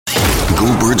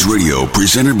Go Birds Radio,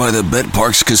 presented by the Bet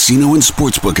Parks Casino and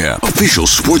Sportsbook app. Official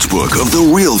sportsbook of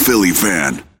the real Philly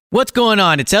fan. What's going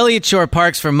on? It's Elliott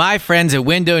Shore-Parks from my friends at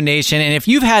Window Nation, and if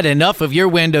you've had enough of your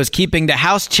windows keeping the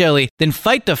house chilly, then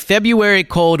fight the February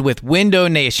cold with Window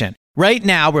Nation. Right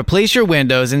now, replace your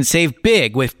windows and save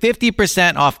big with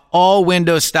 50% off all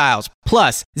window styles,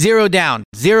 plus 0 down,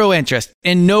 0 interest,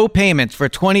 and no payments for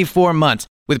 24 months.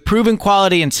 With proven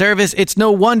quality and service, it's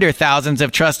no wonder thousands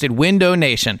have trusted Window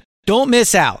Nation. Don't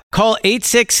miss out. Call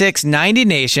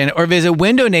 866-90-NATION or visit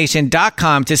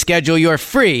windownation.com to schedule your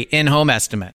free in-home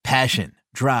estimate. Passion,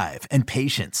 drive, and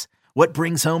patience. What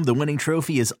brings home the winning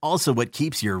trophy is also what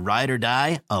keeps your ride or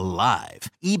die alive.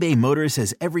 eBay Motors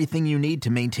has everything you need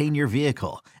to maintain your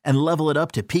vehicle and level it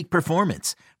up to peak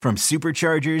performance. From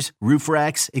superchargers, roof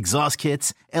racks, exhaust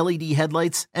kits, LED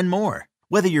headlights, and more.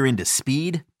 Whether you're into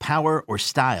speed, power, or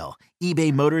style,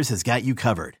 eBay Motors has got you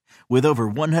covered. With over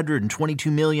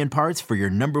 122 million parts for your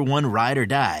number one ride or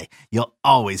die, you'll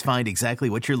always find exactly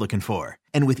what you're looking for.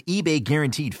 And with eBay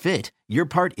Guaranteed Fit, your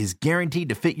part is guaranteed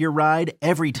to fit your ride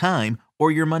every time or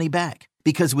your money back.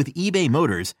 Because with eBay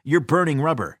Motors, you're burning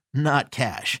rubber, not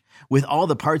cash. With all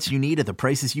the parts you need at the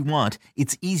prices you want,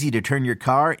 it's easy to turn your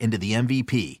car into the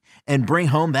MVP and bring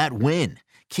home that win.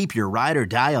 Keep your ride or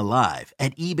die alive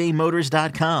at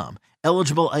ebaymotors.com.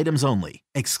 Eligible items only.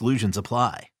 Exclusions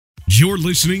apply. You're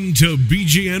listening to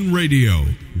BGN Radio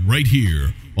right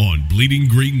here on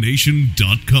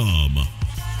BleedingGreenNation.com.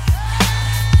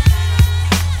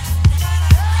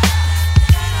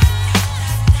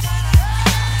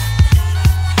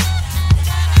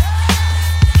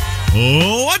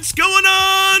 Oh, what's going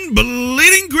on,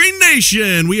 Bleeding Green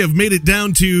Nation? We have made it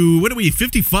down to, what are we,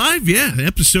 55? Yeah,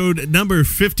 episode number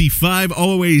 55,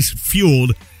 always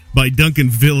fueled by Duncan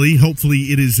Philly.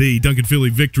 Hopefully it is a Duncan Philly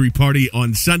victory party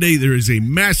on Sunday. There is a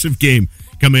massive game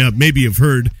coming up. Maybe you've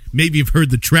heard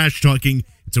the trash talking.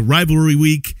 It's a rivalry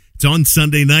week. It's on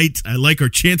Sunday night. I like our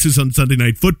chances on Sunday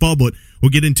Night Football, but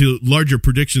we'll get into larger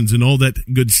predictions and all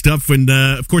that good stuff. And,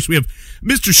 of course, we have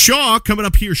Mr. Shaw coming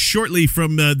up here shortly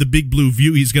from the Big Blue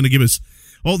View. He's going to give us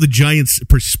all the Giants'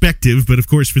 perspective, but, of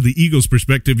course, for the Eagles'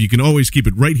 perspective, you can always keep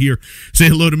it right here. Say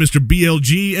hello to Mr.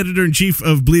 BLG, Editor-in-Chief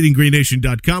of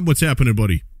BleedingGreenNation.com. What's happening,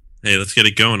 buddy? Hey, let's get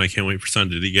it going. I can't wait for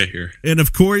Sunday to get here. And,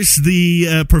 of course,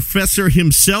 the professor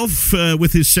himself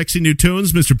with his sexy new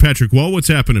tones, Mr. Patrick Wall. What's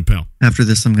happening, pal? After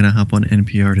this, I'm going to hop on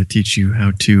NPR to teach you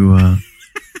how to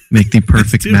make the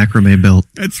perfect macrame belt.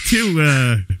 That's too,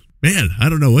 man, I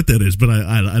don't know what that is, but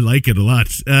I like it a lot.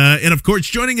 And, of course,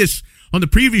 joining us on the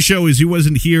previous show is he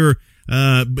wasn't here.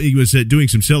 He was doing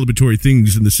some celebratory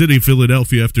things in the city of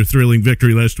Philadelphia after a thrilling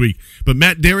victory last week. But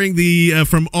Matt Daring,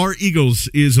 from our Eagles,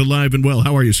 is alive and well.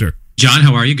 How are you, sir? John,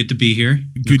 how are you? Good to be here.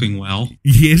 Looking well.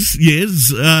 Yes.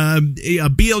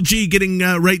 BLG getting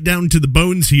right down to the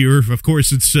bones here. Of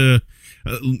course, it's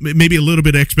maybe a little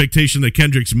bit of expectation that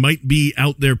Kendricks might be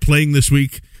out there playing this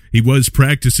week. He was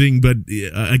practicing, but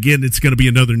again, it's going to be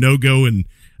another no-go, and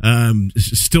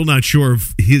still not sure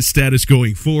of his status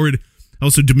going forward.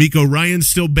 Also, D'Amico Ryan's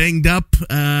still banged up.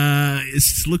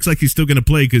 It looks like he's still going to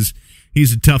play because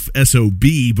he's a tough SOB.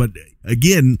 But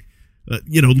again,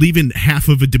 leaving half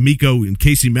of a D'Amico and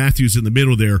Casey Matthews in the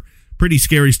middle there, pretty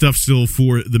scary stuff still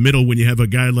for the middle when you have a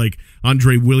guy like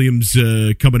Andre Williams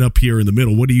coming up here in the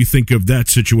middle. What do you think of that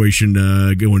situation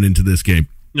going into this game?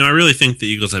 I really think the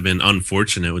Eagles have been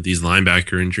unfortunate with these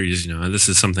linebacker injuries. This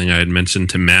is something I had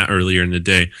mentioned to Matt earlier in the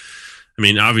day. I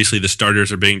mean, obviously the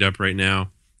starters are banged up right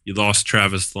now. You lost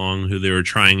Travis Long, who they were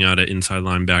trying out at inside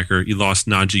linebacker. You lost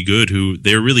Najee Good, who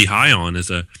they're really high on as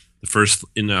the first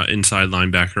inside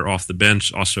linebacker off the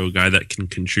bench. Also a guy that can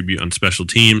contribute on special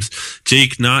teams.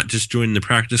 Jake Knott just joined the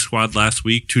practice squad last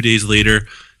week. 2 days later,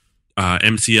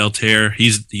 MCL tear.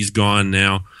 He's gone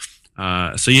now.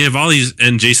 So you have all these,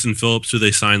 and Jason Phillips, who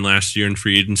they signed last year in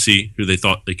free agency, who they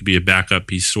thought they could be a backup.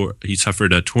 He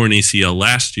suffered a torn ACL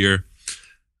last year.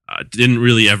 Didn't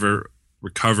really ever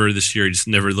recover this year. He just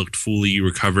never looked fully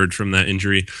recovered from that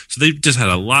injury. So they've just had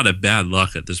a lot of bad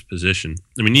luck at this position.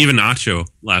 I mean, even Acho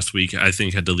last week, I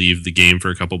think, had to leave the game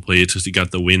for a couple plays because he got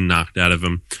the wind knocked out of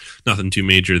him. Nothing too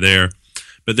major there.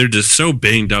 But they're just so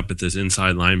banged up at this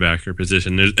inside linebacker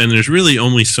position. There's really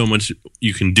only so much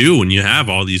you can do when you have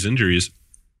all these injuries.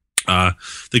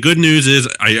 The good news is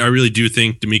I really do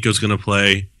think D'Amico's going to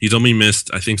play. He's only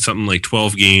missed, I think, something like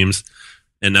 12 games.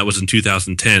 And that was in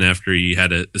 2010 after he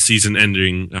had a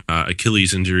season-ending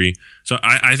Achilles injury. So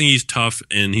I think he's tough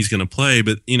and he's going to play.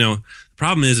 But, the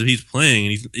problem is if he's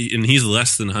playing and he's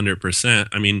less than 100%,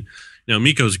 I mean,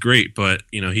 Miko's great, but,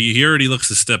 he already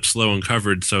looks a step slow and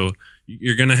covered. So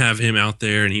you're going to have him out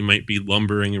there, and he might be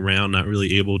lumbering around, not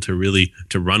really able to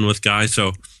run with guys.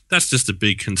 So that's just a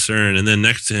big concern. And then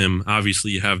next to him,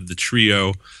 obviously, you have the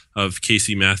trio of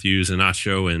Casey Matthews,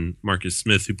 Acho, and Marcus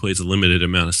Smith, who plays a limited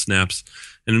amount of snaps.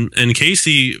 And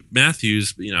Casey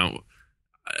Matthews,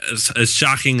 as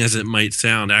shocking as it might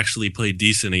sound, actually played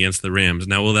decent against the Rams.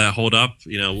 Now, will that hold up?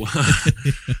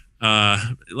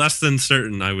 Less than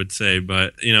certain, I would say.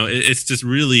 But it's just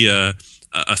really a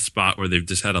spot where they've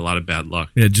just had a lot of bad luck.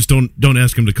 Yeah, just don't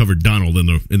ask him to cover Donald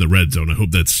in the red zone. I hope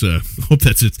that's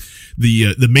it.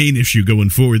 The main issue going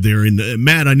forward there. And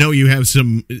Matt, I know you have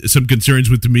some concerns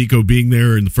with DeMeco being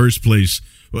there in the first place.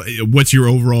 What's your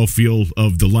overall feel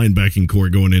of the linebacking core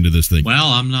going into this thing? Well,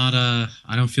 I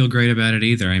don't feel great about it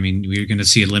either. I mean, we're going to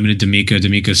see a limited DeMeco.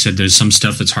 DeMeco said there's some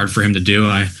stuff that's hard for him to do.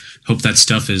 I hope that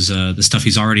stuff is the stuff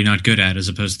he's already not good at, as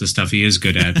opposed to the stuff he is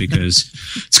good at, because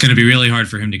it's going to be really hard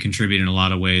for him to contribute in a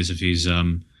lot of ways if he's,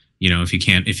 if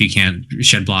he can't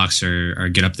shed blocks or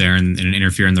get up there and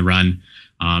interfere in the run.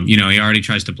 He already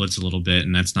tries to blitz a little bit,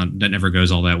 and that never goes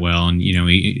all that well. And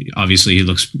he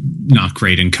looks not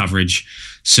great in coverage.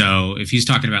 So if he's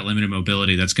talking about limited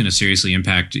mobility, that's going to seriously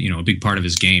impact a big part of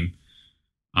his game.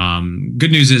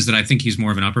 Good news is that I think he's more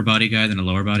of an upper body guy than a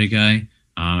lower body guy.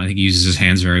 I think he uses his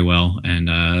hands very well, and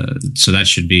so that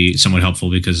should be somewhat helpful,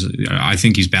 because I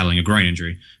think he's battling a groin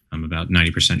injury. I'm about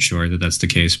 90% sure that that's the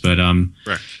case, but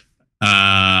right.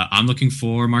 I'm looking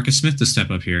for Marcus Smith to step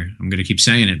up here. I'm going to keep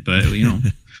saying it, but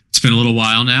it's been a little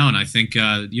while now, and I think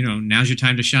now's your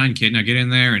time to shine, kid. Now get in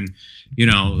there and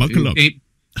buckle up.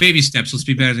 Baby steps. Let's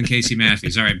be better than Casey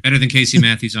Matthews. All right, better than Casey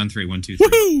Matthews on 3. 1, 2, 3.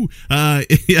 Woohoo!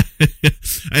 Yeah,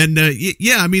 and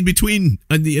I mean, between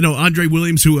Andre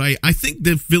Williams, who I think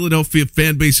the Philadelphia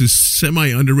fan base is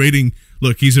semi underrating.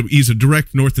 Look, he's a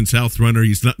direct north and south runner.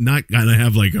 He's not gonna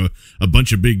have like a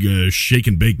bunch of big shake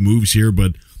and bake moves here,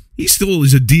 but he still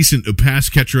is a decent pass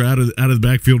catcher out of the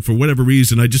backfield for whatever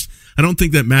reason. I don't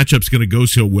think that matchup's going to go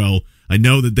so well. I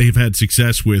know that they've had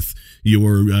success with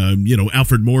your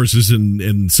Alfred Morris's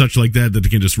and such like that they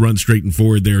can just run straight and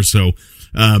forward there. So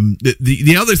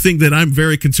the other thing that I'm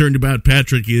very concerned about,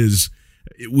 Patrick, is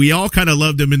we all kind of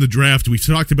loved him in the draft. We've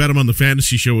talked about him on the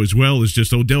fantasy show as well. Is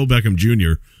just Odell Beckham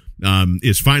Jr.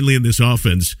 Is finally in this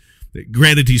offense.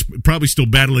 Granted, he's probably still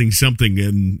battling something,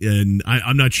 and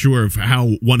I'm not sure of how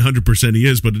 100% he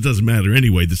is, but it doesn't matter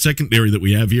anyway. The secondary that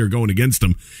we have here going against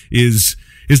him is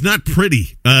not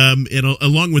pretty. And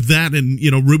along with that, and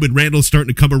Reuben Randall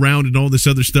starting to come around and all this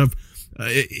other stuff.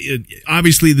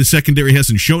 Obviously, the secondary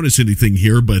hasn't shown us anything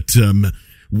here, but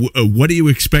what do you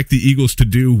expect the Eagles to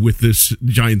do with this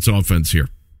Giants offense here?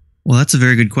 Well, that's a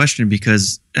very good question,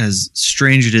 because as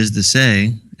strange as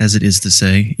it is to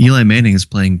say, Eli Manning is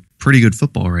playing pretty good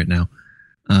football right now.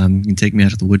 You can take me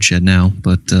out of the woodshed now,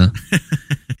 but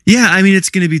yeah, I mean,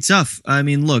 it's going to be tough. I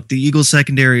mean, look, the Eagles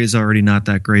secondary is already not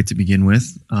that great to begin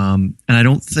with. And I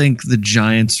don't think the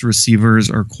Giants receivers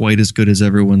are quite as good as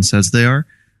everyone says they are.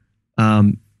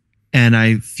 And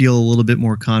I feel a little bit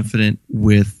more confident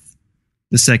with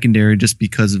the secondary just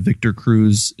because of Victor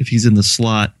Cruz. If he's in the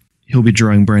slot, he'll be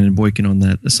drawing Brandon Boykin on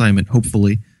that assignment,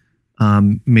 hopefully.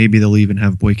 Maybe they'll even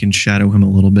have Boykin shadow him a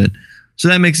little bit. So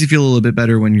that makes you feel a little bit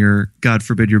better when God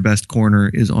forbid, your best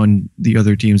corner is on the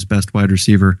other team's best wide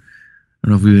receiver. I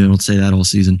don't know if we've been able to say that all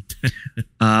season.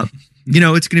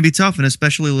 It's going to be tough, and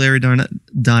especially Larry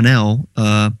Donnell.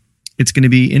 It's going to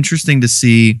be interesting to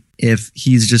see if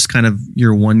he's just kind of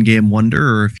your one-game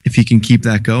wonder, or if he can keep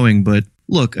that going. But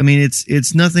look, I mean,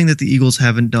 it's nothing that the Eagles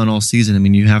haven't done all season. I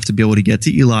mean, you have to be able to get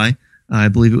to Eli. I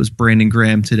believe it was Brandon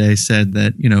Graham today said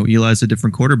that, Eli's a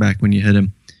different quarterback when you hit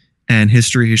him. And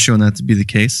history has shown that to be the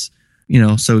case.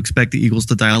 So expect the Eagles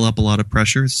to dial up a lot of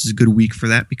pressure. This is a good week for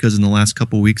that, because in the last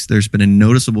couple of weeks, there's been a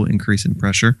noticeable increase in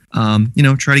pressure.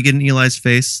 Try to get in Eli's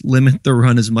face, limit the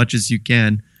run as much as you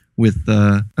can with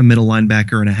a middle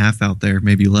linebacker and a half out there,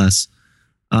 maybe less.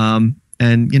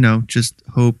 Just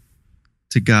hope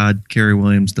to God Kerry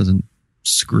Williams doesn't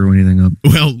screw anything up.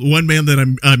 Well, one man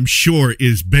that I'm sure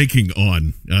is banking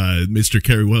on Mr.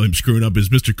 Kerry Williams screwing up is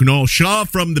Mr. Kunal Shah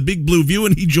from the Big Blue View,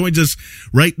 and he joins us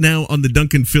right now on the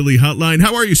Duncan Philly hotline.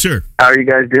 How are you, sir? How are you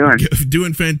guys doing?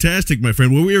 Doing fantastic, my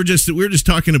friend. Well, we were just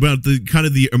talking about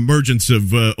the emergence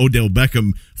of Odell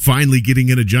Beckham finally getting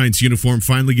in a Giants uniform,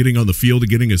 finally getting on the field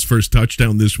and getting his first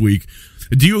touchdown this week.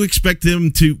 Do you expect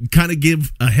him to kind of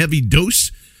give a heavy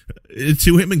dose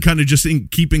to him and kind of just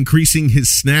keep increasing his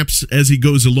snaps as he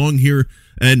goes along here?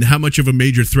 And how much of a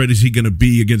major threat is he going to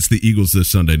be against the Eagles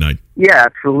this Sunday night? Yeah,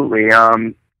 absolutely.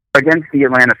 Against the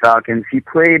Atlanta Falcons, he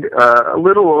played a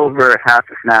little over half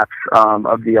the snaps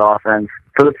of the offense.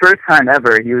 For the first time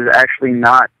ever, he was actually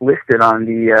not listed on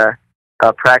the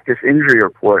practice injury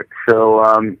report. So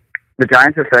the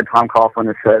Giants have said, Tom Coughlin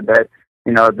has said that,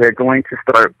 you know, they're going to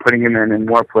start putting him in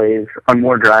more plays, on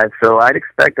more drives. So I'd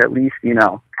expect at least, you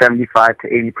know, 75 to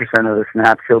 80% of the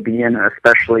snaps he'll be in,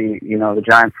 especially, you know, the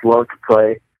Giants love to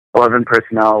play 11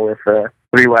 personnel with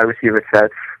 3 wide receiver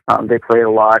sets. They play a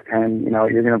lot, and, you know,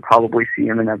 you're going to probably see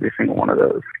him in every single one of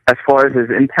those. As far as his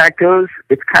impact goes,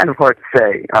 it's kind of hard to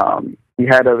say. He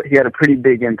had a pretty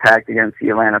big impact against the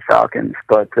Atlanta Falcons,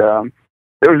 but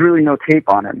there was really no tape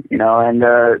on him, you know, and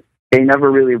they never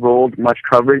really rolled much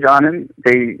coverage on him.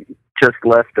 They just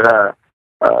left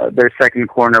their second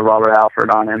corner, Robert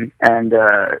Alford, on him, and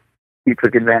he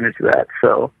took advantage of that.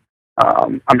 So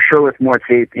I'm sure with more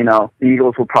tape, you know, the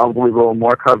Eagles will probably roll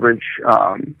more coverage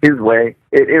his way.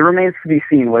 It remains to be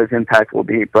seen what his impact will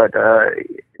be, but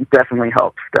it definitely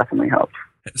helps. Definitely helps.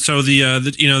 So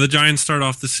the Giants start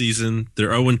off the season. They're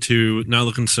 0-2, not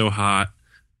looking so hot.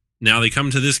 Now they come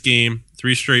to this game,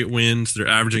 3 straight wins. They're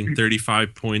averaging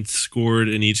 35 points scored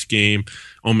in each game,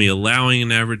 only allowing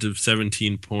an average of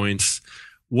 17 points.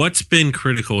 What's been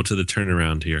critical to the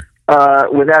turnaround here?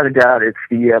 Without a doubt, it's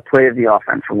the play of the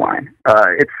offensive line.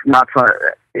 It's not.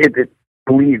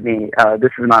 Believe me,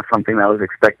 this is not something that was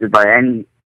expected by any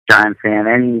Giants fan,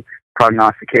 any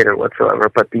prognosticator whatsoever.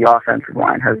 But the offensive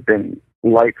line has been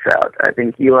lights out. I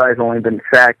think Eli's only been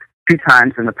sacked 2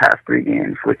 times in the past 3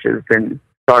 games, which has been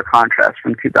stark contrast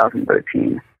from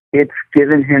 2013. It's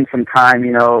given him some time,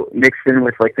 you know, mixed in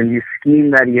with like the new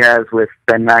scheme that he has with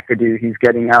Ben McAdoo. He's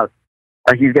getting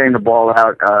the ball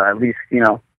out at least, you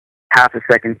know, half a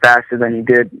second faster than he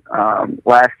did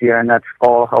last year, and that's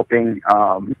all helping.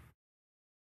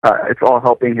 It's all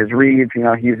helping his reads. You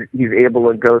know, he's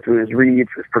able to go through his reads,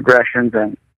 his progressions,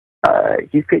 and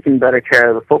he's taking better care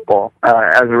of the football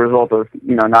as a result of,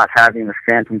 you know, not having the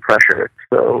phantom pressure.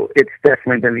 So it's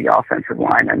definitely been the offensive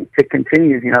line, and if it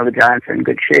continues, you know, the Giants are in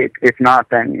good shape. If not,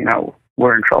 then, you know,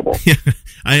 we're in trouble. Yeah,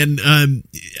 and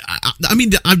I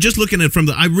mean, I'm just looking at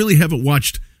I really haven't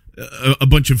watched a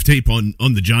bunch of tape on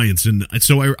the Giants, and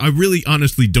so I really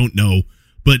honestly don't know.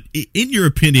 But in your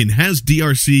opinion, has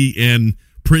DRC and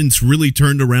Prince really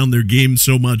turned around their game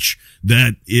so much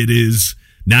that it is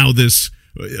now this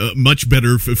much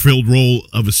better fulfilled role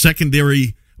of a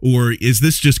secondary, or is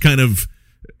this just kind of,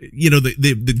 you know,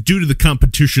 due to the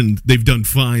competition, they've done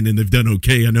fine and they've done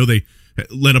okay? I know they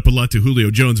led up a lot to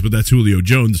Julio Jones, but that's Julio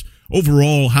Jones.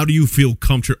 Overall, how do you feel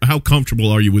how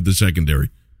comfortable are you with the secondary?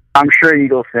 I'm sure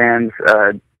Eagles fans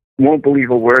won't believe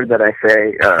a word that I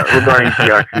say regarding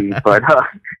DRC, but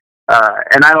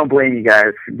and I don't blame you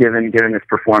guys given his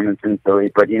performance in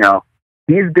Philly. But, you know,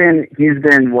 he's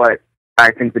been what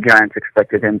I think the Giants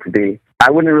expected him to be. I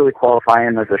wouldn't really qualify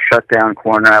him as a shutdown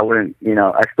corner. I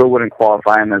still wouldn't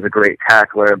qualify him as a great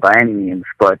tackler by any means.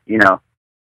 But, you know,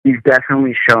 he's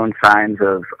definitely shown signs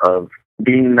of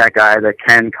being that guy that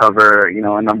can cover, you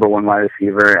know, a number 1 wide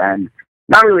receiver and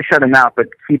not really shut him out, but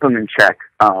keep him in check.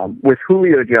 With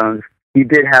Julio Jones, he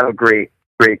did have a great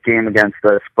game against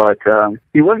us, but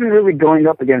he wasn't really going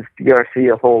up against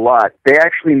DRC a whole lot. They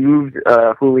actually moved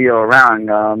Julio around.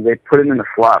 They put him in the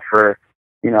slot for,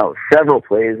 you know, several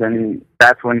plays, and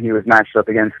that's when he was matched up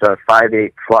against a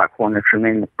 5'8" slot corner,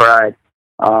 Tremaine McBride.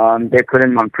 They put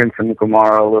him on Prince and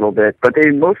Mukamara a little bit, but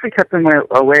they mostly kept him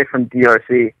away from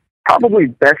DRC. Probably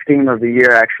best game of the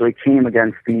year actually came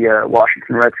against the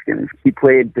Washington Redskins. He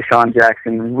played Deshaun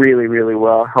Jackson really, really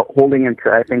well, holding him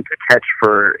to, I think, a catch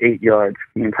for 8 yards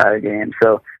the entire game.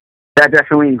 So that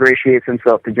definitely ingratiates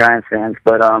himself to Giants fans.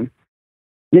 But,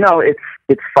 you know,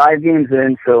 it's 5 games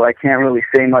in, so I can't really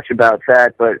say much about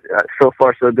that. But so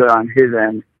far, so good on his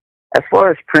end. As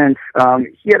far as Prince,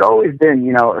 he had always been,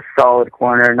 you know, a solid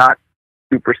corner, not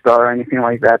superstar or anything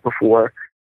like that before.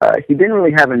 He didn't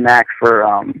really have a knack for,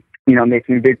 you know,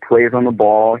 making big plays on the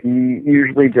ball. He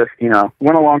usually just, you know,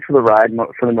 went along for the ride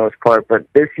for the most part. But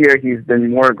this year he's been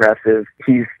more aggressive.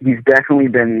 He's definitely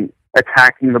been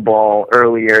attacking the ball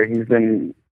earlier.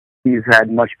 He's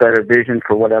had much better vision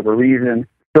for whatever reason.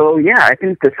 So yeah, I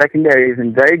think the secondary is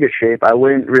in very good shape. I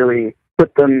wouldn't really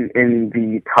put them in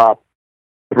the top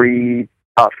 3,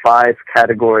 top 5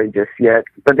 category just yet,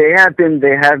 but they have been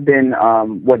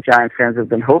what Giants fans have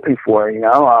been hoping for. You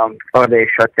know, are they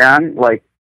shut down like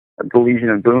the Legion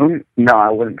of Boom? No,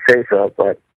 I wouldn't say so,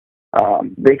 but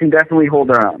they can definitely hold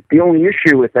their own. The only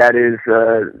issue with that is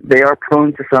they are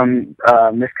prone to some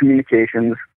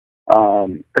miscommunications,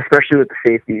 especially with the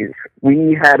safeties.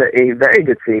 We had a very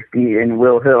good safety in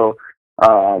Will Hill,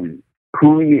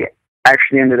 who we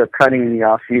actually ended up cutting in the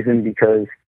offseason because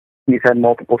he's had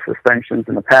multiple suspensions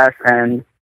in the past, and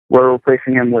we're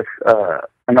replacing him with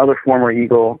another former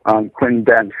Eagle, Quinn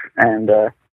Demps. And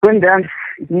Quinn Demps,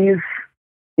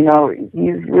 you know,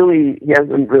 he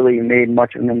hasn't really made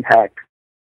much of an impact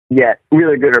yet,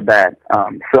 really good or bad.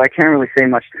 So I can't really say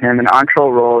much to him. In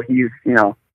Antrel Rolle, he's, you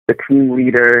know, the team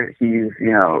leader.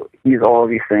 He's all of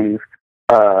these things.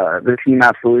 The team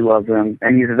absolutely loves him,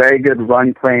 and he's a very good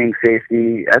run-playing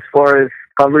safety. As far as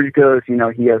coverage goes, you know,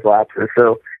 he has lapses.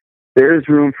 So there is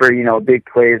room for, you know, big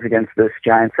plays against this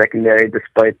Giants secondary,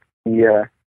 despite the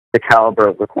caliber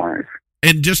of the corners.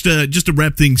 And just to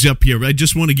wrap things up here, I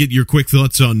just want to get your quick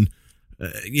thoughts on,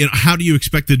 you know, how do you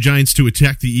expect the Giants to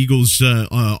attack the Eagles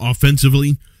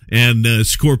offensively, and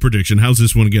score prediction? How's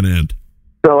this one going to end?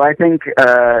 So I think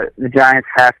the Giants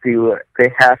have to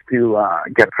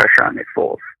get pressure on Nick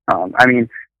Foles. I mean,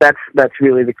 that's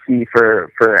really the key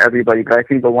for everybody. But I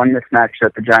think the one mismatch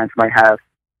that the Giants might have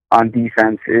on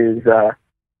defense is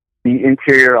the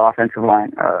interior offensive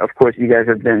line. Of course, you guys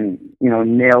have been, you know,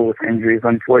 nailed with injuries,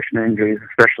 unfortunate injuries,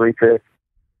 especially to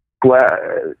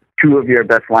two of your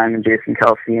best linemen, Jason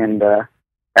Kelsey and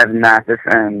Evan Mathis,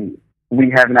 and we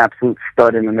have an absolute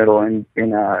stud in the middle in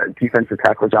defensive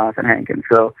tackle Jonathan Hankins.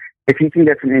 So if he can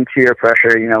get some interior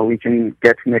pressure, you know, we can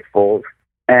get to Nick Foles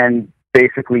and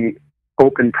basically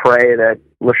hope and pray that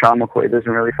LaShawn McCoy doesn't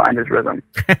really find his rhythm.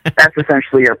 That's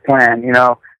essentially our plan, you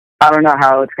know. I don't know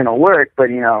how it's going to work,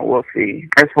 but, you know, we'll see.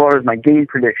 As far as my game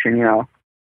prediction, you know,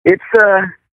 it's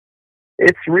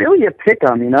really a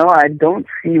pick-em, you know. I don't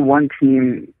see one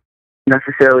team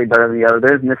necessarily better than the other.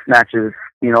 There's mismatches,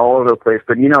 you know, all over the place,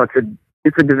 but, you know,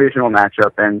 it's a divisional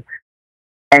matchup, and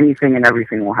anything and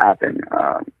everything will happen.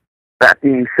 That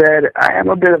being said, I am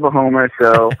a bit of a homer,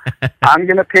 so I'm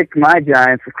going to pick my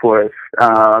Giants, of course.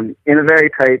 In a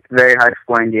very tight, very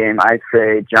high-scoring game, I'd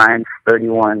say Giants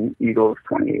 31, Eagles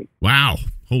 28. Wow.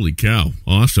 Holy cow.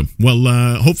 Awesome. Well,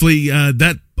 hopefully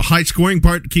that high-scoring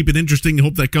part, keep it interesting.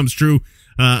 Hope that comes true.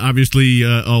 Obviously,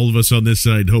 all of us on this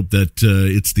side hope that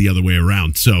it's the other way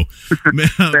around. So,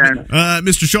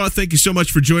 Mr. Shaw, thank you so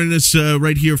much for joining us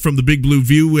right here from the Big Blue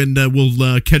View, and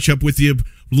we'll catch up with you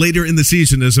later in the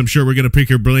season, as I'm sure we're going to pick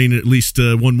your brain at least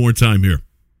one more time here.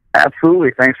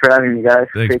 Absolutely. Thanks for having me, guys.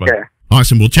 Thanks, Take care.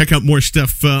 Awesome. We'll check out more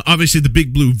stuff. Obviously, the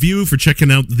Big Blue View for checking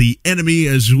out the enemy,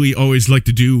 as we always like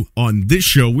to do on this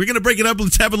show. We're going to break it up.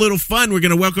 Let's have a little fun. We're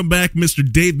going to welcome back Mr.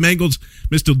 Dave Mangles,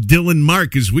 Mr. Dylan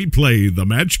Mark, as we play the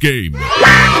match game.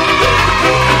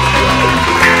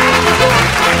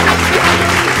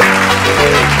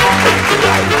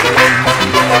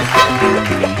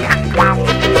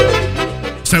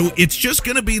 So it's just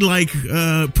going to be like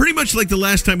pretty much like the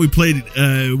last time we played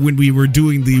when we were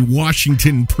doing the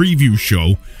Washington preview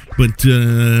show. But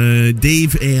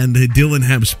Dave and Dylan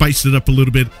have spiced it up a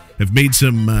little bit, have made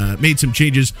some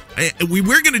changes. We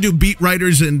were going to do beat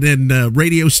writers and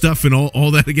radio stuff and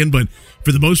all that again, but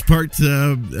for the most part,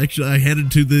 actually, I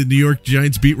handed to the New York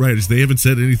Giants beat writers. They haven't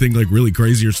said anything like really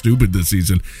crazy or stupid this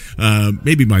season,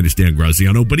 maybe minus Dan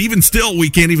Graziano. But even still, we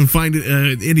can't even find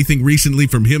anything recently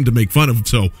from him to make fun of.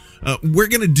 So we're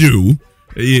going to do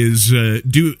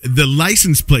the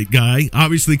license plate guy,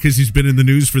 obviously, because he's been in the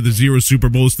news for the 0 Super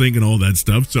Bowls thing and all that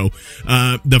stuff. So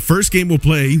the first game we'll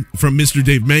play from Mr.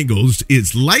 Dave Mangles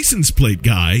is license plate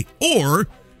guy or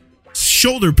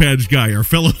shoulder pads guy, our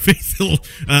fellow faithful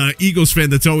Eagles fan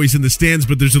that's always in the stands,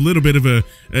 but there's a little bit of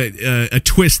a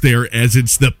twist there, as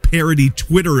it's the parody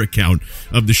Twitter account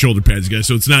of the shoulder pads guy.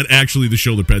 So it's not actually the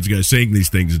shoulder pads guy saying these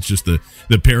things, it's just the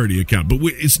parody account. But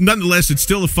it's nonetheless, it's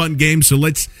still a fun game, so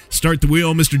let's start the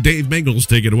wheel. Mr. Dave Mangles,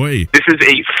 take it away. This is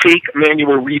a fake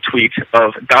manual retweet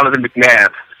of Donovan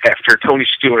McNabb after Tony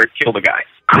Stewart killed a guy.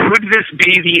 Could this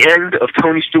be the end of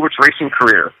Tony Stewart's racing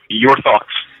career? Your thoughts?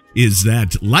 Is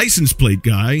that license plate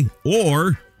guy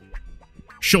or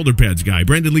shoulder pads guy?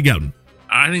 Brandon Lee Gowton.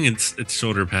 I think it's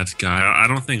shoulder pads guy. I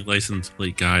don't think license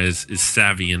plate guy is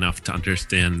savvy enough to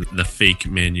understand the fake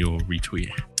manual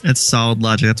retweet. That's solid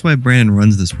logic. That's why Brandon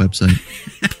runs this website.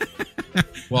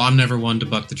 Well, I'm never one to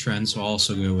buck the trend, so I'll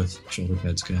also go with shoulder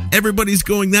pads guy. Everybody's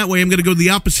going that way. I'm going to go the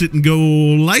opposite and go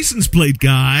license plate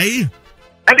guy.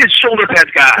 That is shoulder pads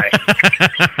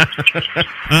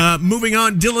guy. Moving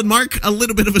on, Dylan Mark, a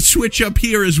little bit of a switch up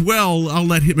here as well. I'll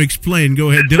let him explain.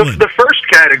 Go ahead, Dylan. The first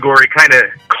category kind of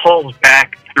calls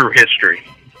back through history.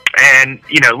 And,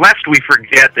 you know, lest we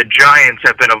forget, the Giants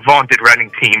have been a vaunted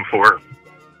running team for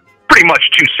pretty much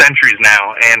 2 centuries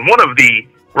now. And one of the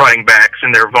running backs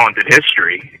in their vaunted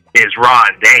history is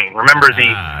Ron Dayne. Remember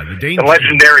the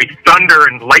legendary thunder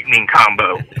and lightning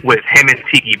combo with him and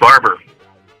Tiki Barber.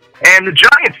 And the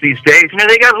Giants these days, you know,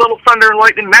 they got a little thunder and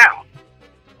lightning now.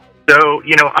 So,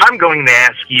 you know, I'm going to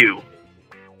ask you,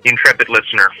 intrepid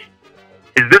listener,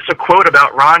 is this a quote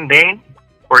about Ron Dayne,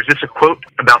 or is this a quote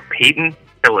about Peyton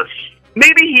Hillis?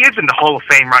 Maybe he isn't the Hall of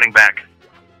Fame running back,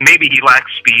 Maybe he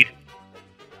lacks speed.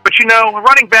 But you know, a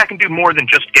running back can do more than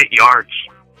just get yards.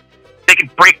 They can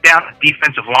break down a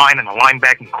defensive line and a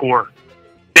linebacking core.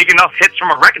 Big enough hits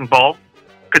from a wrecking ball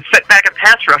could set back a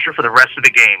pass rusher for the rest of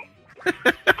the game.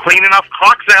 Clean enough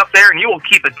clocks out there and you will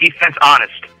keep a defense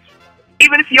honest.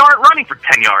 Even if you aren't running for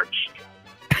 10 yards.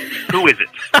 Who is it?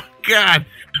 God.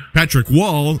 Patrick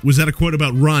Wall, was that a quote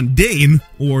about Ron Dane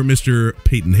or Mr.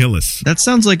 Peyton Hillis? That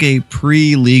sounds like a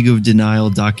pre-League of Denial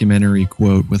documentary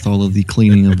quote with all of the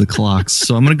cleaning of the clocks.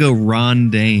 So I'm going to go Ron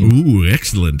Dane. Ooh,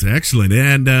 excellent, excellent.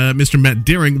 And Mr. Matt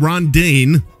Daring, Ron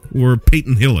Dane or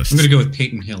Peyton Hillis? I'm going to go with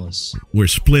Peyton Hillis. We're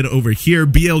split over here.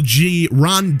 BLG,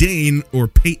 Ron Dane or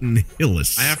Peyton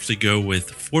Hillis? I have to go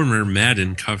with former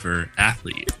Madden cover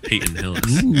athlete Peyton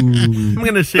Hillis. I'm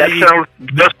going to say that sounds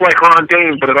just like Ron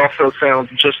Dane, but it also sounds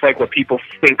just like what people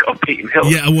think of Peyton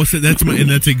Hillis. Yeah, well, so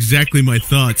that's exactly my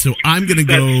thought. So I'm going to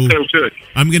go. So good.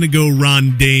 I'm going to go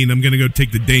Ron Dane. I'm going to go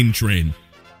take the Dane train.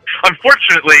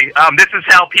 Unfortunately, this is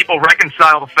how people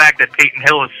reconcile the fact that Peyton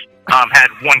Hillis had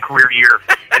one career year,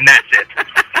 and that's it.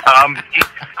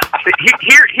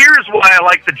 Here's why I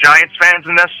like the Giants fans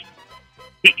in this.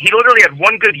 He literally had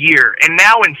one good year, and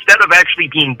now instead of actually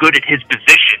being good at his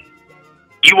position,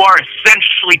 you are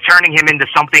essentially turning him into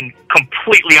something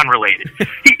completely unrelated.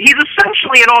 He's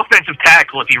essentially an offensive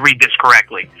tackle, if you read this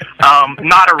correctly,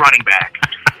 not a running back.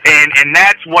 And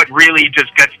that's what really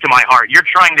just gets to my heart. You're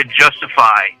trying to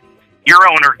justify your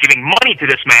owner giving money to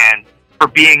this man for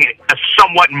being a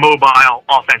somewhat mobile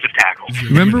offensive tackle.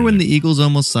 Remember when the Eagles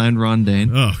almost signed Ron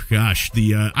Dane? Oh gosh,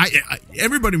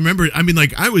 everybody remember. I mean,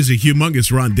 like I was a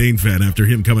humongous Ron Dane fan after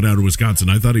him coming out of Wisconsin.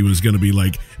 I thought he was going to be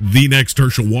like the next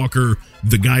Herschel Walker,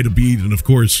 the guy to beat, and of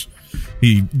course,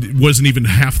 he wasn't even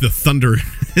half the thunder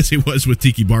as he was with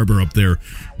Tiki Barber up there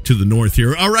to the north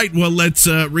here. All right, well let's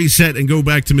reset and go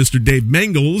back to Mr. Dave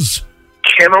Mangles.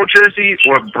 Camo jersey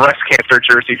or breast cancer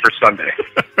jersey for Sunday,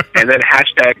 and then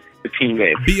hashtag the team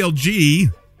name.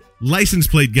 BLG, license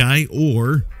plate guy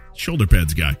or shoulder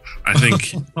pads guy? I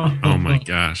think. Oh my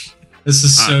gosh, this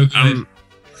is so good.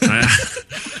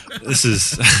 This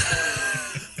is.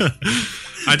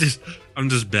 I'm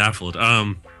just baffled.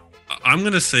 I'm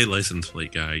gonna say license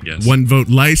plate guy. I guess. One vote,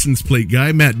 license plate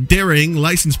guy. Matt Daring,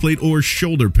 license plate or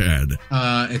shoulder pad?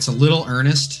 It's a little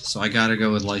earnest, so I gotta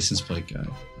go with license plate guy.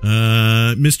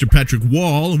 Mr. Patrick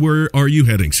Wall, where are you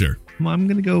heading, sir? I'm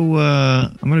gonna go.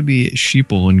 I'm gonna be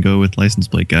sheeple and go with license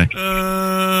plate guy.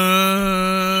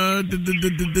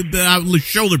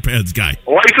 Shoulder pads guy.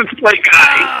 License plate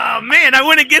guy. Oh man, I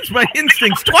went against my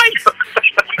instincts twice.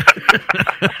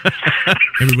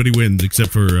 Everybody wins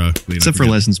except for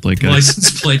license plate guy.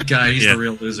 License plate guy. He's the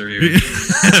real loser here.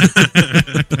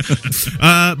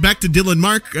 Back to Dylan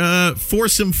Mark. For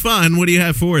some fun, what do you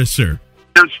have for us, sir?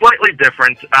 They're slightly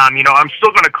different. I'm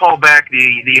still going to call back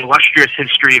the illustrious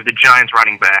history of the Giants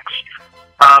running backs.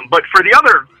 But for the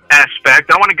other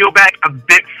aspect, I want to go back a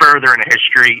bit further in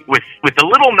history with a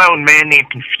little-known man named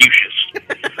Confucius.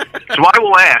 So I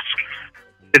will ask,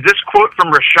 is this quote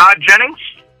from Rashad Jennings,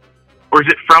 or is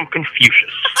it from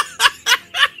Confucius?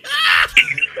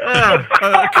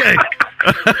 Okay.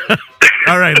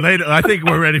 All right, later. I think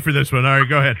we're ready for this one. All right,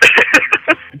 go ahead.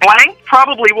 Blank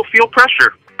probably will feel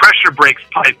pressure. Pressure breaks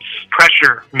pipes.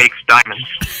 Pressure makes diamonds.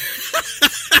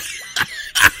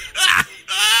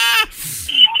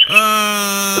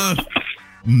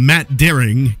 Matt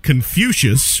Daring,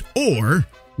 Confucius, or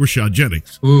Rashad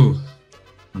Jennings? Ooh,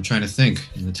 I'm trying to think.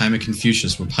 In the time of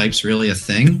Confucius, were pipes really a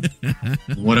thing?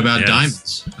 What about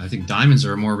diamonds? I think diamonds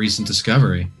are a more recent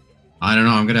discovery. I don't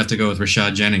know. I'm going to have to go with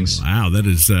Rashad Jennings. Wow, that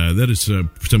is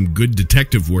some good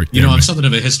detective work there. You know, I'm something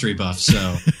of a history buff,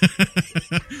 so.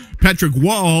 Patrick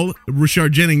Wall,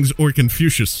 Rashad Jennings, or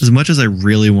Confucius? As much as I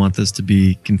really want this to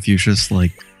be Confucius,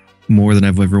 like more than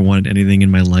I've ever wanted anything in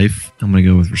my life, I'm going to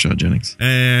go with Rashad Jennings.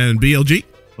 And BLG?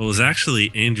 Well, it was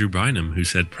actually Andrew Bynum who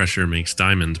said pressure makes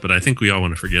diamonds, but I think we all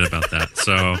want to forget about that.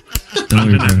 So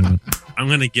I'm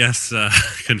going to guess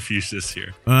Confucius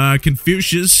here.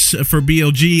 Confucius for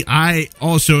BLG. I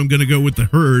also am going to go with the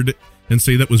herd and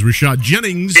say that was Rashad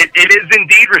Jennings. It is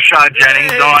indeed Rashad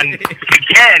Jennings on,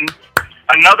 again,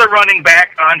 another running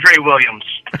back, Andre Williams.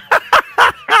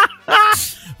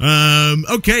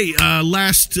 Okay,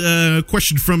 last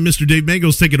question from Mr. Dave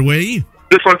Mangles. Take it away.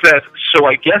 This one says, so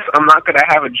I guess I'm not going to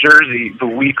have a jersey the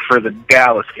week for the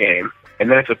Dallas game. And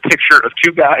then it's a picture of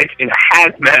two guys in a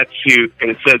hazmat suit,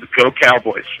 and it says, go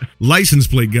Cowboys. License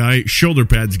plate guy, shoulder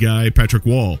pads guy, Patrick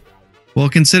Wall. Well,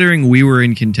 considering we were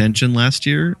in contention last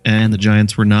year and the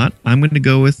Giants were not, I'm going to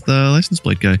go with license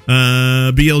plate guy.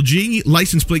 BLG,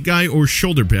 license plate guy or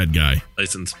shoulder pad guy?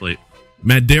 License plate.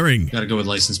 Matt Daring. Got to go with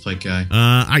license plate guy.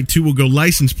 I too will go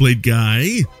license plate guy.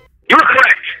 You're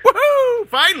correct. Woohoo!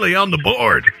 Finally on the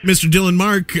board. Mr. Dylan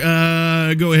Mark,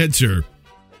 go ahead, sir.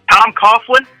 Tom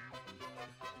Coughlin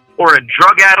or a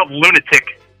drug-addled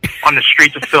lunatic on the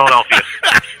streets of Philadelphia?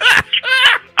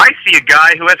 I see a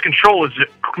guy who has control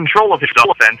of his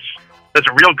offense, does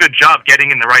a real good job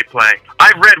getting in the right play.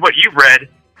 I've read what you've read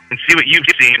and see what you've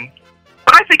seen,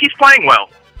 but I think he's playing well.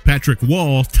 Patrick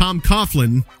Wall, Tom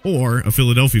Coughlin, or a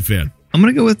Philadelphia fan? I'm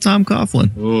going to go with Tom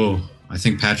Coughlin. Oh, I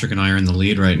think Patrick and I are in the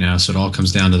lead right now, so it all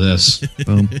comes down to this.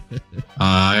 Boom.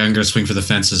 I'm going to swing for the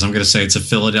fences. I'm going to say it's a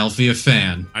Philadelphia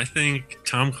fan. I think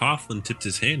Tom Coughlin tipped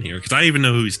his hand here because I even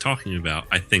know who he's talking about.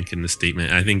 I think in the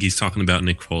statement, I think he's talking about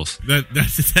Nick Foles. That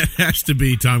has to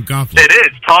be Tom Coughlin. It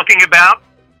is talking about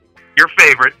your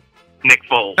favorite, Nick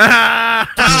Foles.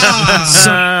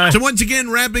 So once again,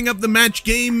 wrapping up the match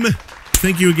game.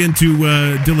 Thank you again to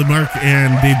Dylan Mark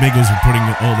and Dave Bagels for putting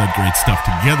all that great stuff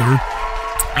together.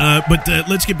 But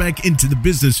let's get back into the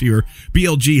business here.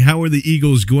 BLG, how are the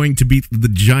Eagles going to beat the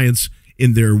Giants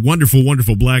in their wonderful,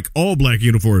 wonderful all black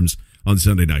uniforms on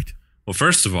Sunday night? Well,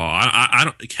 first of all, I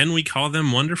don't. Can we call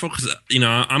them wonderful? Because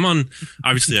I'm on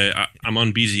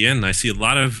BZN and I see a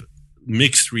lot of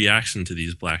mixed reaction to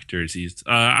these black jerseys.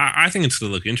 I think it's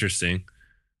going to look interesting.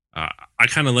 I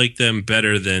kind of like them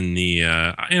better than the.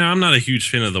 I'm not a huge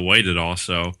fan of the white at all,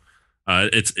 so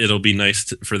it'll be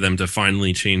nice for them to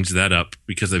finally change that up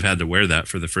because they've had to wear that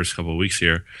for the first couple of weeks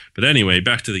here. But anyway,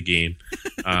 back to the game.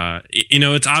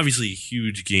 It's obviously a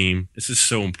huge game. This is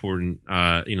so important.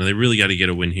 They really got to get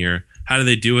a win here. How do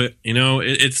they do it?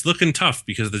 It's looking tough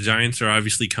because the Giants are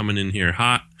obviously coming in here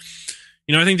hot.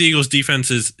 I think the Eagles' defense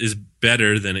is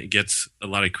better than it gets a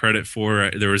lot of credit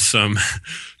for. There was some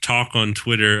talk on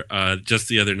Twitter just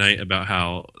the other night about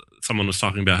how someone was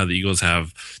talking about how the Eagles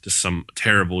have just some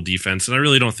terrible defense, and I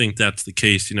really don't think that's the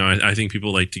case. I think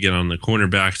people like to get on the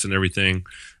cornerbacks and everything, and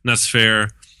that's fair.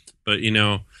 But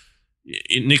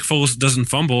Nick Foles doesn't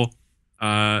fumble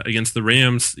against the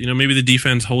Rams. Maybe the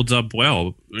defense holds up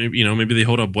well. Maybe they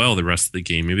hold up well the rest of the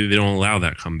game. Maybe they don't allow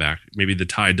that comeback. Maybe the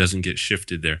tide doesn't get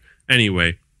shifted there.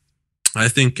 Anyway, I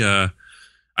think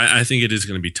I think it is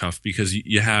going to be tough because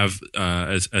you have,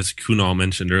 as Kunal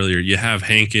mentioned earlier, you have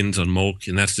Hankins on Molk,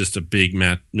 and that's just a big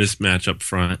mismatch up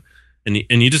front. And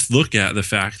you just look at the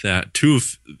fact that two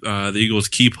of the Eagles'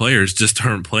 key players just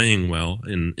aren't playing well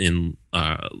in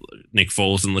Nick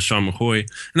Foles and LaShawn McCoy, and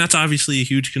that's obviously a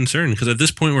huge concern because at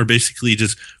this point we're basically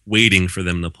just waiting for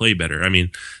them to play better. I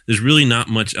mean, there's really not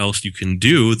much else you can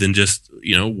do than just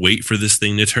wait for this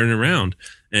thing to turn around.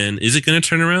 And is it going to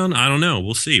turn around? I don't know.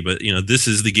 We'll see. But, this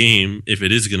is the game, if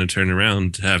it is going to turn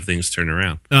around, to have things turn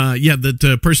around.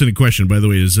 That person in question, by the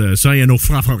way, is Sayano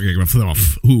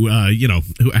Frafraf, who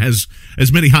has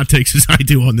as many hot takes as I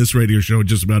do on this radio show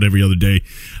just about every other day.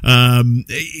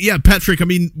 Patrick, I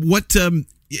mean,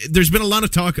 there's been a lot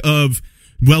of talk of,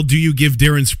 do you give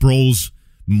Darren Sproles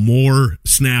more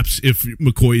snaps if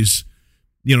McCoy's,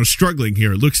 struggling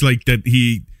here? It looks like that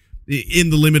in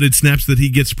the limited snaps that he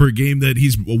gets per game, that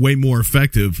he's way more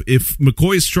effective. If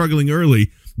McCoy is struggling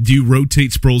early, do you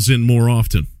rotate Sproles in more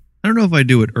often? I don't know if I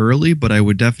do it early, but I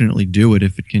would definitely do it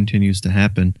if it continues to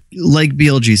happen. Like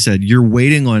BLG said, you're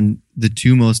waiting on the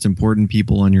two most important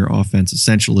people on your offense,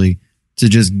 essentially, to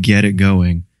just get it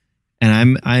going.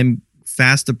 And I'm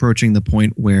fast approaching the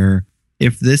point where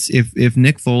if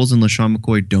Nick Foles and LaShawn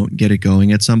McCoy don't get it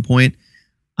going at some point,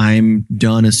 I'm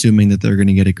done assuming that they're going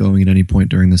to get it going at any point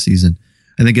during the season.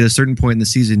 I think at a certain point in the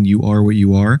season, you are what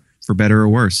you are, for better or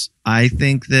worse. I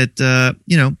think that,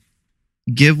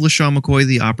 give LaShawn McCoy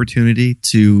the opportunity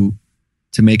to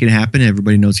make it happen.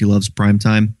 Everybody knows he loves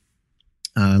primetime,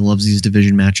 loves these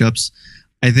division matchups.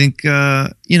 I think,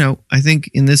 I think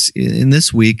in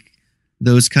this week,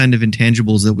 those kind of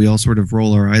intangibles that we all sort of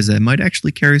roll our eyes at might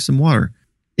actually carry some water.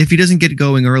 If he doesn't get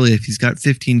going early, if he's got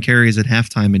 15 carries at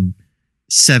halftime and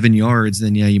 7 yards,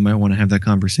 then you might want to have that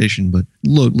conversation. But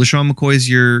look, LaShawn McCoy is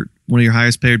one of your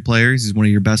highest paid players. He's one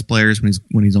of your best players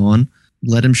when he's on.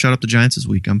 Let him shut up the Giants this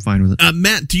week. I'm fine with it.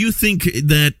 Matt, do you think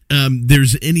that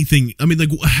there's anything? I mean,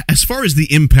 like as far as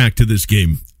the impact of this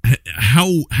game,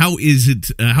 how is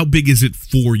it? How big is it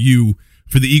for you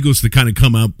for the Eagles to kind of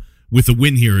come up with a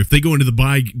win here? If they go into the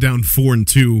bye down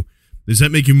 4-2, does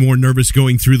that make you more nervous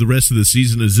going through the rest of the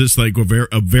season? Is this like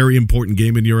a very important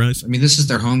game in your eyes? I mean, this is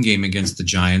their home game against the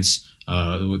Giants.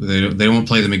 They won't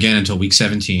play them again until Week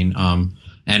 17.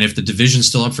 And if the division's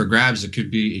still up for grabs,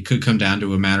 it could come down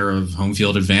to a matter of home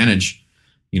field advantage.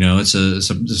 It's a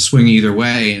swing either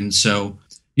way. And so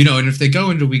And if they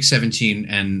go into week 17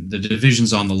 and the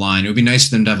division's on the line, it would be nice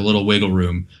for them to have a little wiggle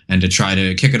room and to try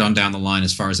to kick it on down the line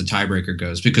as far as the tiebreaker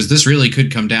goes, because this really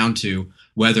could come down to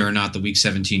whether or not the week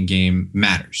 17 game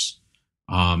matters.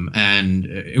 And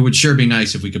it would sure be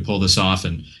nice if we could pull this off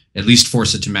and at least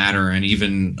force it to matter. And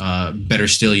even better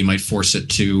still, you might force it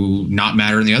to not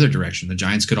matter in the other direction. The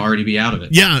Giants could already be out of it.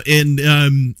 Yeah. And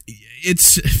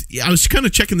I was kind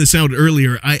of checking this out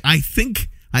earlier. I think,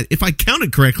 if I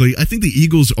counted correctly, I think the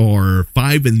Eagles are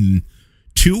 5-2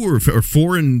 or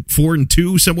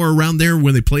 4-2, somewhere around there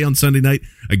when they play on Sunday night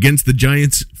against the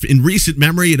Giants. In recent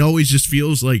memory, it always just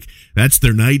feels like that's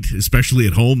their night, especially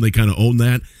at home. They kind of own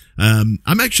that.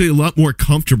 I'm actually a lot more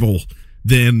comfortable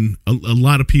than a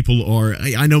lot of people are.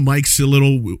 I know Mike's a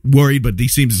little worried, but he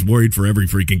seems worried for every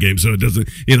freaking game, so it doesn't,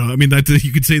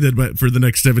 you could say that for the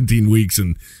next 17 weeks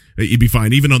and he'd be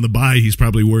fine. Even on the bye, he's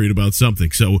probably worried about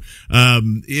something. So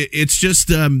it's just,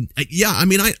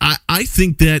 I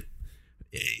think that,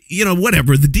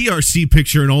 whatever, the DRC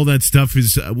picture and all that stuff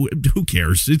is, who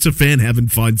cares? It's a fan having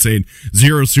fun saying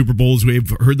 0 Super Bowls.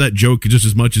 We've heard that joke just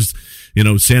as much as,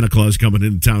 Santa Claus coming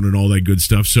into town and all that good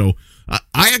stuff. So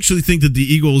I actually think that the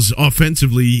Eagles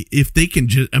offensively, if they can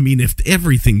just, if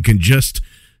everything can just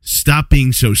stop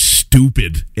being so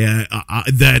stupid,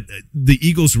 that the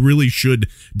Eagles really should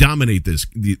dominate this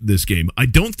game. I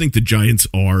don't think the Giants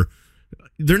are.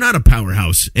 They're not a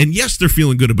powerhouse. And yes, they're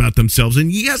feeling good about themselves. And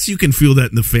yes, you can feel that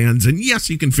in the fans. And yes,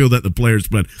 you can feel that in the players.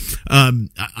 But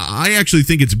I actually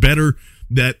think it's better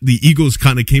that the Eagles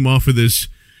kind of came off of this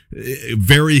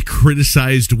very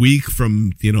criticized week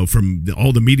from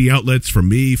all the media outlets, from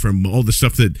me, from all the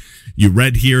stuff that you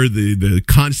read here, the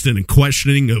constant and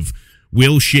questioning of,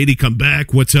 will Shady come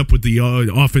back? What's up with the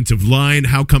offensive line?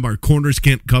 How come our corners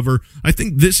can't cover? I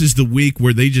think this is the week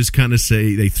where they just kind of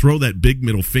say, they throw that big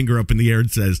middle finger up in the air and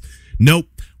says, nope,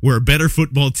 we're a better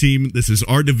football team. This is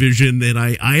our division. And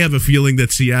I have a feeling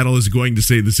that Seattle is going to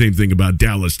say the same thing about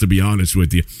Dallas, to be honest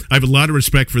with you. I have a lot of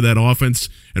respect for that offense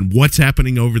and what's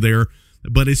happening over there.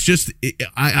 But it's just,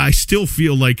 I still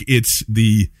feel like it's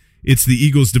the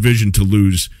Eagles' division to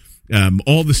lose.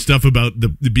 All the stuff about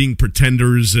the being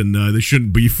pretenders and they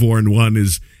shouldn't be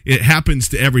 4-1 it happens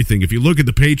to everything. If you look at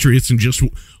the Patriots and just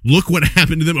look what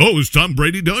happened to them. Oh, is Tom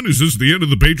Brady done? Is this the end of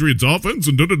the Patriots offense?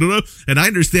 And And I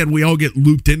understand we all get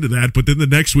looped into that, but then the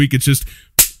next week it's just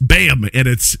bam, and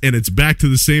it's back to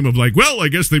the same of like, well, I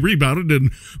guess they rebounded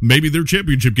and maybe they're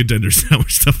championship contenders now or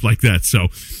stuff like that. So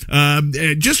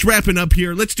just wrapping up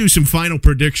here, let's do some final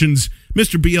predictions.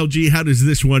 Mr. BLG, how does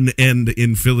this one end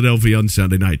in Philadelphia on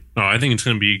Sunday night? Oh, I think it's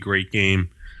going to be a great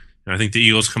game. I think the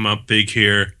Eagles come up big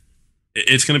here.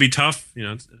 It's going to be tough,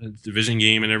 it's a division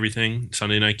game and everything.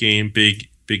 Sunday night game, big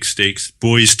stakes.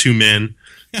 Boys, 2 men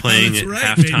playing at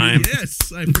halftime. Baby.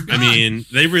 Yes, I forgot.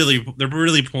 They're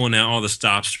really pulling out all the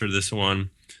stops for this one.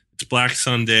 It's Black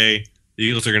Sunday. The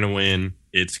Eagles are going to win.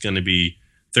 It's going to be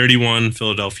 31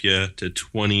 Philadelphia to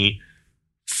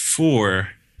 24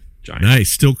 Giants.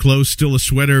 Nice. Still close. Still a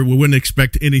sweater. We wouldn't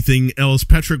expect anything else.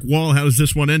 Patrick Wall, how does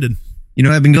this one ended?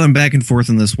 I've been going back and forth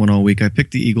on this one all week. I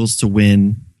picked the Eagles to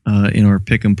win in our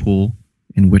pick 'em pool,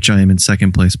 in which I am in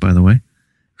second place, by the way.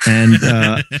 And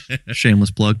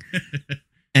shameless plug.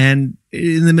 And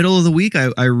in the middle of the week,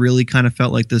 I really kind of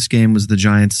felt like this game was the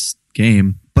Giants'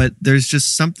 game. But there's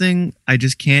just something I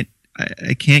can't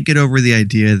get over the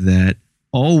idea that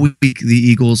all week the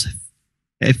Eagles,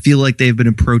 I feel like they've been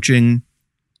approaching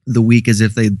the week as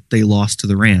if they lost to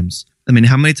the Rams.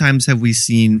 How many times have we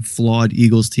seen flawed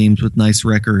Eagles teams with nice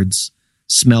records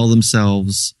smell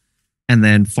themselves and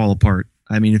then fall apart?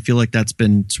 I feel like that's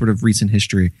been sort of recent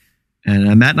history.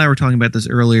 And Matt and I were talking about this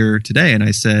earlier today, and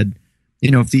I said,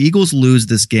 if the Eagles lose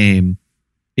this game,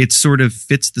 it sort of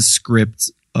fits the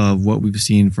script of what we've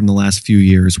seen from the last few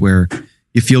years, where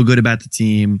you feel good about the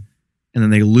team, and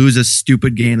then they lose a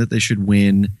stupid game that they should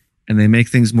win, and they make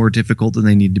things more difficult than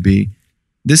they need to be.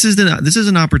 This is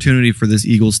an opportunity for this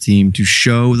Eagles team to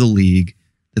show the league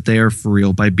that they are for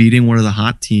real by beating one of the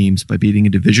hot teams, by beating a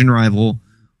division rival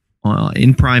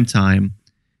in prime time.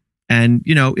 And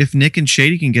if Nick and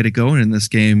Shady can get it going in this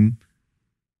game,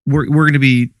 we're going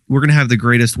to have the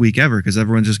greatest week ever, because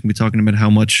everyone's just going to be talking about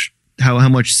how much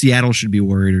Seattle should be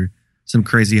worried or some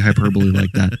crazy hyperbole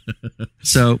like that.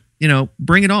 So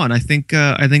bring it on. I think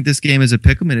this game is a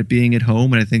pick 'em, and it being at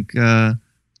home, and I think that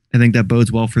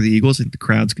bodes well for the Eagles. I think the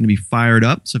crowd's going to be fired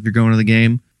up. So if you're going to the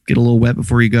game, get a little wet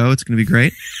before you go. It's going to be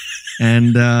great.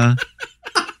 And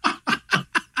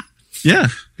yeah,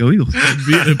 go Eagles.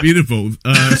 Beautiful.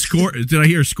 Score. Did I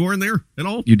hear a score in there at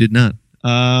all? You did not.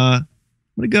 I'm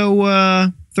going to go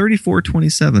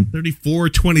 34-27.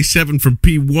 34-27 from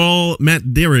P. Wall.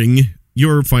 Matt Deering,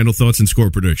 your final thoughts and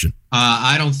score prediction.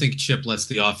 I don't think Chip lets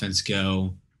the offense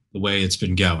go the way it's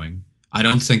been going. I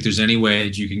don't think there's any way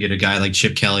that you can get a guy like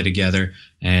Chip Kelly together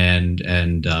and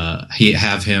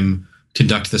have him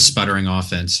conduct the sputtering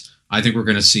offense. I think we're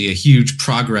going to see a huge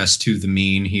progress to the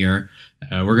mean here.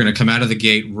 We're going to come out of the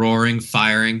gate roaring,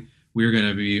 firing. We're going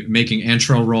to be making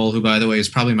Antrell Roll, who, by the way, is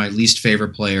probably my least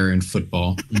favorite player in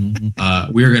football.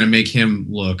 We're going to make him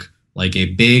look like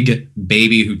a big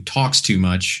baby who talks too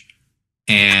much.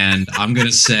 And I'm going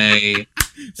to say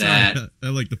that... I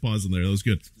like the pause in there. That was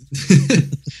good.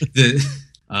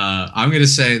 I'm going to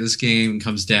say this game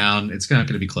comes down. It's not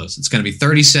going to be close. It's going to be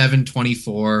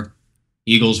 37-24.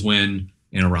 Eagles win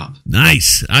in a romp.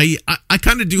 Nice. I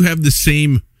kind of do have the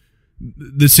same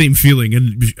feeling,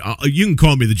 and you can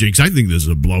call me the jinx. I think this is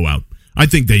a blowout. I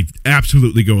think they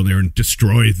absolutely go in there and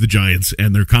destroy the Giants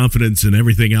and their confidence and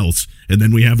everything else. And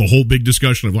then we have a whole big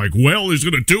discussion of like, well, is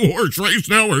it a 2-horse race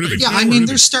now? Or yeah, I mean,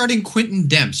 they're starting Quentin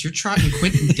Demps. You're trotting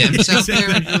Quentin Demps out there,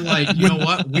 and you're like, you know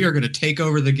what? We are going to take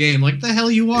over the game. Like, the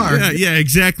hell you are. Yeah,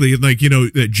 exactly. Like,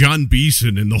 John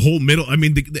Beeson and the whole middle. I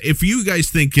mean, if you guys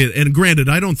think it, and granted,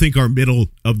 I don't think our middle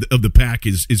of the pack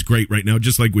is great right now,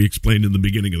 just like we explained in the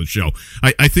beginning of the show.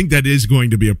 I think that is going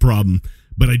to be a problem.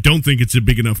 But I don't think it's a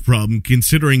big enough problem,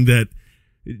 considering that,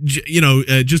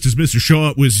 just as Mr.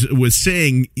 Shaw was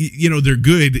saying, they're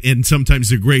good and sometimes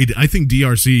they're great. I think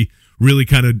DRC really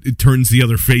kind of turns the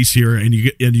other face here, and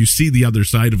you see the other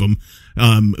side of them.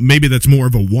 Maybe that's more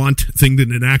of a want thing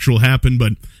than an actual happen,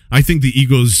 but I think the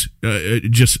Eagles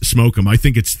just smoke them. I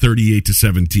think it's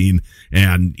 38-17,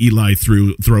 and Eli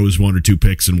throws one or two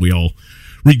picks, and we all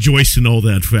rejoice in all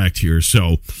that fact here.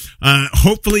 So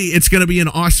hopefully it's going to be an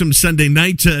awesome Sunday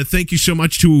night. Thank you so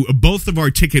much to both of our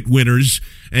ticket winners,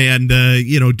 and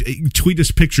tweet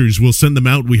us pictures. We'll send them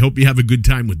out. We hope you have a good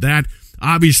time with that.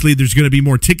 Obviously there's going to be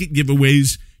more ticket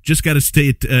giveaways. Just got to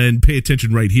stay and pay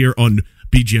attention right here on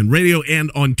BGN Radio and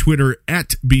on Twitter at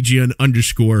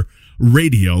BGN_radio.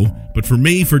 But for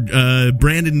me, for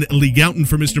Brandon Lee Gouton,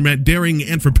 for Mr. Matt Daring,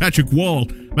 and for Patrick Wall,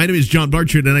 my name is John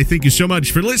Barchard, and I thank you so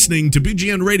much for listening to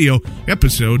BGN Radio,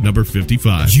 episode number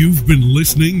 55. You've been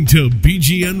listening to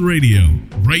BGN Radio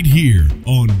right here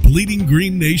on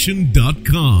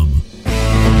BleedingGreenNation.com.